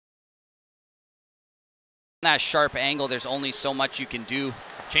That sharp angle, there's only so much you can do.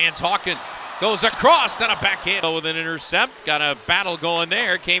 Chance Hawkins goes across, then a backhand with an intercept. Got a battle going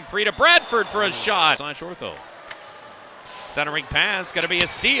there. Came free to Bradford for a shot. Ortho. Centering pass, going to be a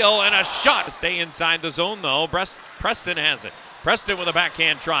steal and a shot. Stay inside the zone though. Preston has it. Preston with a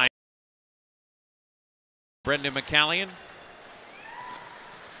backhand try. Brendan McCallion.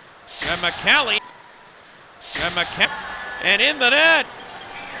 And McCallion. And in the net.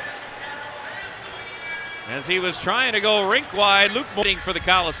 As he was trying to go rink wide, Luke waiting for the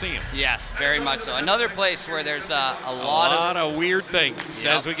Coliseum. Yes, very much so. Another place where there's a lot of weird things.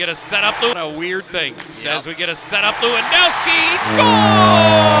 Yep. As we get a setup, Lewandowski scores!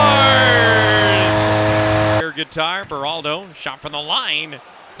 Guitar, Beraldo, shot from the line.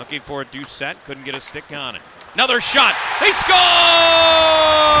 Looking for a deuce set, couldn't get a stick on it. Another shot, they score!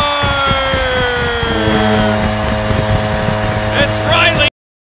 It's Riley.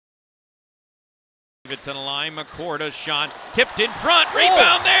 It to the line, McCourta shot, tipped in front,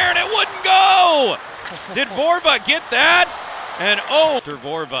 rebound there, and it wouldn't go! Did Vorba get that? And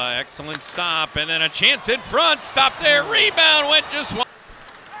Vorba, excellent stop, and then a chance in front, stop there, rebound, went just one.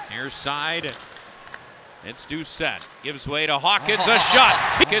 Near side, it's Doucette, gives way to Hawkins, a shot,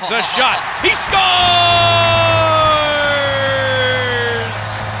 he scores!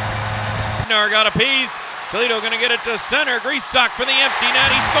 Got a piece, Toledo gonna get it to center, Greasock for the empty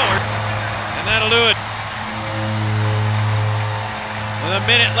net, he scored. And that'll do it. With a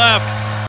minute left.